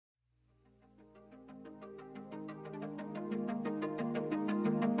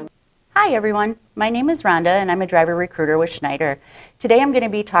Hi everyone, my name is Rhonda and I'm a driver recruiter with Schneider. Today I'm going to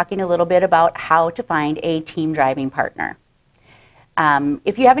be talking a little bit about how to find a team driving partner.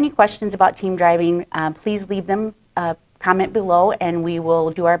 If you have any questions about team driving, please leave them comment below and we will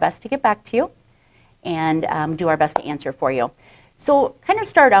do our best to get back to you and do our best to answer for you. So kind of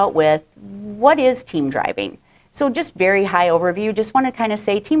start out with, what is team driving? So just very high overview, just want to kind of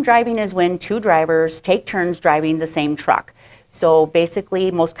say team driving is when two drivers take turns driving the same truck. So basically,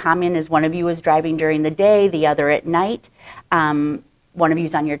 most common is one of you is driving during the day, the other at night. One of you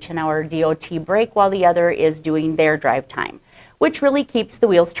is on your 10-hour DOT break while the other is doing their drive time, which really keeps the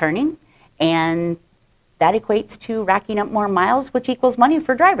wheels turning, and that equates to racking up more miles, which equals money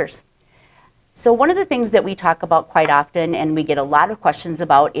for drivers. So one of the things that we talk about quite often and we get a lot of questions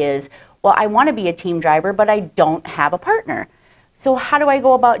about is, well, I want to be a team driver, but I don't have a partner. So how do I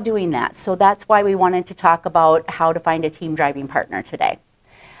go about doing that? So that's why we wanted to talk about how to find a team driving partner today.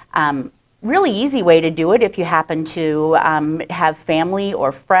 Really easy way to do it if you happen to have family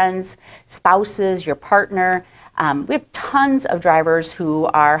or friends, spouses, your partner. We have tons of drivers who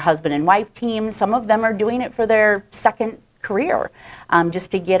are husband and wife teams. Some of them are doing it for their second career,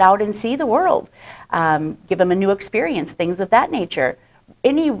 just to get out and see the world, give them a new experience, things of that nature.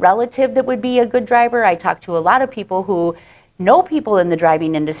 Any relative that would be a good driver, I talk to a lot of people who know people in the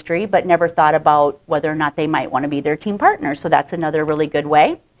driving industry but never thought about whether or not they might want to be their team partner. So that's another really good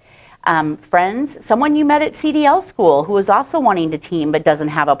way. Friends, someone you met at CDL school who is also wanting to team but doesn't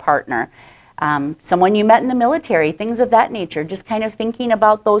have a partner. Someone you met in the military, things of that nature. Just kind of thinking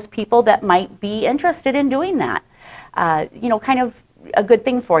about those people that might be interested in doing that. You know, kind of a good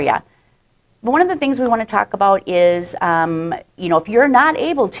thing for you. But one of the things we want to talk about is, you know, if you're not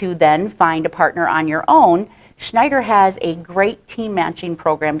able to then find a partner on your own, Schneider has a great team matching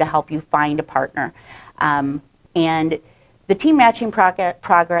program to help you find a partner. And the team matching process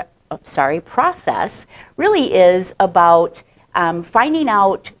really is about finding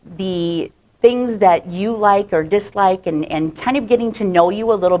out the things that you like or dislike and kind of getting to know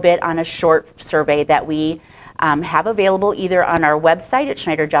you a little bit on a short survey that we have available either on our website at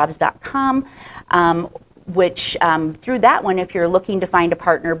schneiderjobs.com, which through that one, if you're looking to find a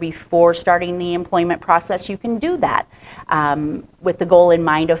partner before starting the employment process, you can do that with the goal in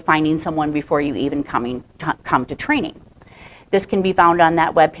mind of finding someone before you even come to training. This can be found on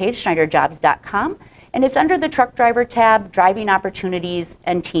that webpage, schneiderjobs.com, and it's under the truck driver tab, driving opportunities,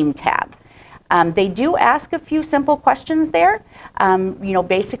 and team tab. They do ask a few simple questions there, you know,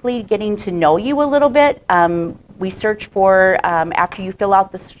 basically getting to know you a little bit. We search for, after you fill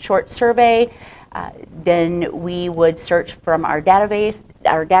out the short survey, then we would search from our database,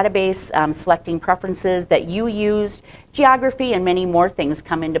 selecting preferences that you used, geography, and many more things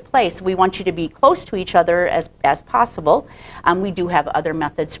come into play. So we want you to be close to each other as possible. We do have other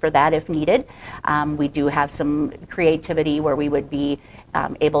methods for that if needed. We do have some creativity where we would be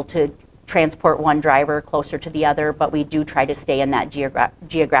able to transport one driver closer to the other, but we do try to stay in that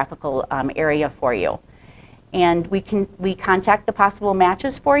geographical area for you. And we contact the possible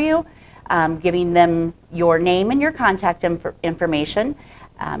matches for you, giving them your name and your contact information.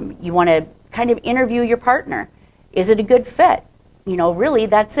 You want to kind of interview your partner. Is it a good fit? You know, really,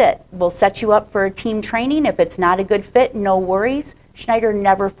 that's it. We'll set you up for a team training. If it's not a good fit, no worries. Schneider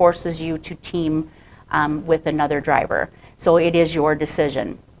never forces you to team with another driver, so it is your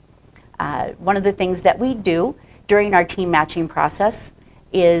decision. One of the things that we do during our team matching process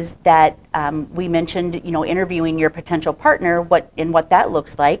is that we mentioned, you know, interviewing your potential partner, what that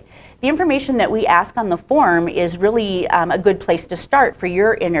looks like. The information that we ask on the form is really a good place to start for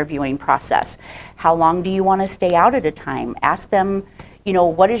your interviewing process. How long do you want to stay out at a time? Ask them, you know,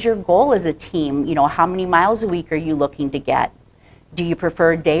 what is your goal as a team? You know, how many miles a week are you looking to get? Do you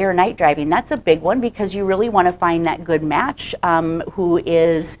prefer day or night driving? That's a big one because you really want to find that good match who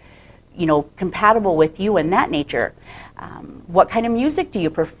is, you know, compatible with you in that nature. What kind of music do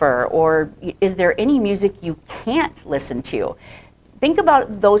you prefer, or is there any music you can't listen to? Think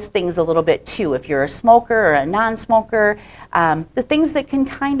about those things a little bit too. If you're a smoker or a non-smoker, the things that can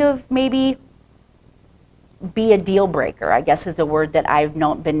kind of maybe be a deal breaker, I guess is a word that I've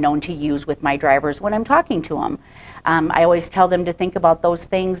been known to use with my drivers when I'm talking to them. I always tell them to think about those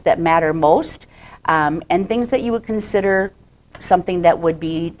things that matter most and things that you would consider something that would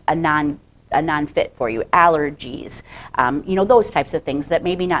be a non-fit for you, allergies, you know, those types of things that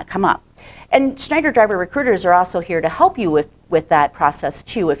maybe not come up. And Schneider driver recruiters are also here to help you with that process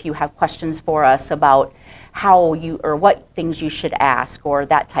too, if you have questions for us about how you or what things you should ask or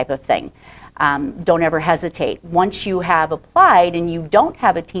that type of thing. don't ever hesitate. Once you have applied and you don't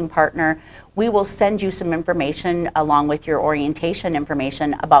have a team partner, we will send you some information along with your orientation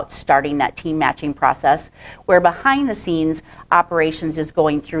information about starting that team matching process, where behind the scenes operations is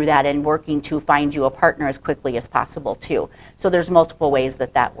going through that and working to find you a partner as quickly as possible too. So there's multiple ways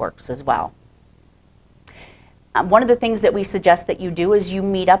that that works as well. One of the things that we suggest that you do is you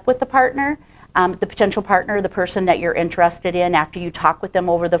meet up with the partner, the potential partner, the person that you're interested in, after you talk with them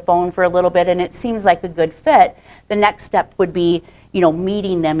over the phone for a little bit and it seems like a good fit. The next step would be, you know,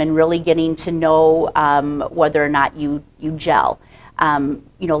 meeting them and really getting to know whether or not you gel. You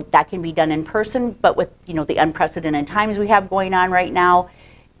know, that can be done in person, but with, you know, the unprecedented times we have going on right now,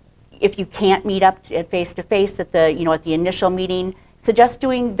 if you can't meet up face to face at the, you know, at the initial meeting, suggest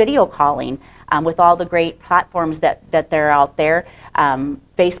doing video calling with all the great platforms that they're out there.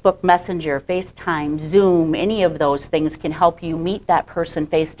 Facebook Messenger, FaceTime, Zoom, any of those things can help you meet that person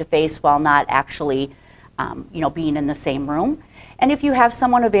face to face while not actually, you know, being in the same room. And if you have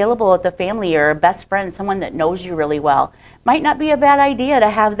someone available at the family or a best friend, someone that knows you really well, might not be a bad idea to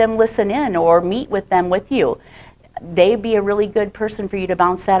have them listen in or meet with them with you. They'd be a really good person for you to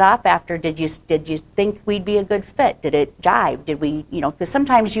bounce that off after. Did you think we'd be a good fit? Did it jive? Did we, you know, because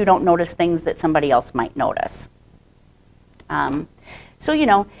sometimes you don't notice things that somebody else might notice. So, you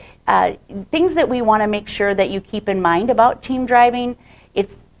know, things that we want to make sure that you keep in mind about team driving,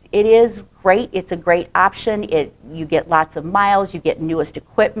 it is great. It's a great option. You get lots of miles, you get newest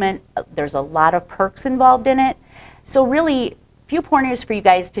equipment. There's a lot of perks involved in it. So really, few pointers for you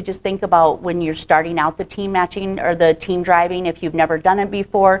guys to just think about when you're starting out the team matching or the team driving. If you've never done it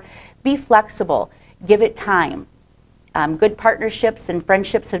before, be flexible. Give it time. Good partnerships and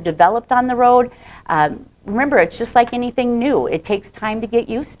friendships have developed on the road. Remember, it's just like anything new. It takes time to get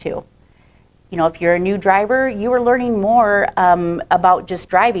used to. You know, if you're a new driver, you are learning more about just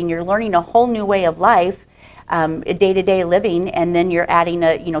driving. You're learning a whole new way of life, day-to-day living, and then you're adding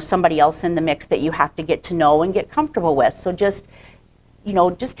you know, somebody else in the mix that you have to get to know and get comfortable with. So just, you know,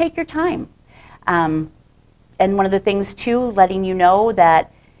 just take your time. And one of the things too, letting you know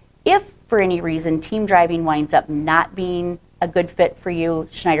that if for any reason team driving winds up not being a good fit for you,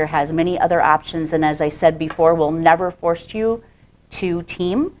 Schneider has many other options, and as I said before, we'll never force you to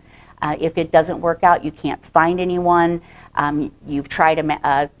team. If it doesn't work out, you can't find anyone, you've tried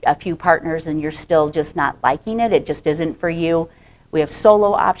a few partners and you're still just not liking it, it just isn't for you. We have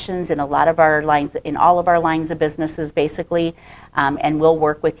solo options in a lot of our lines, in all of our lines of businesses basically, and we'll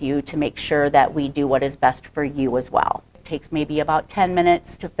work with you to make sure that we do what is best for you as well. It takes maybe about 10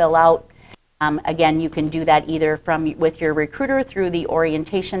 minutes to fill out. Again, you can do that either with your recruiter through the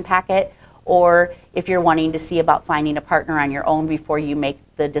orientation packet, or if you're wanting to see about finding a partner on your own before you make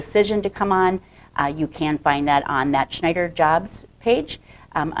the decision to come on, you can find that on that Schneider Jobs page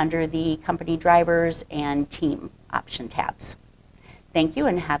under the company drivers and team option tabs. Thank you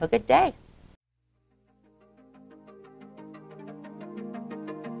and have a good day.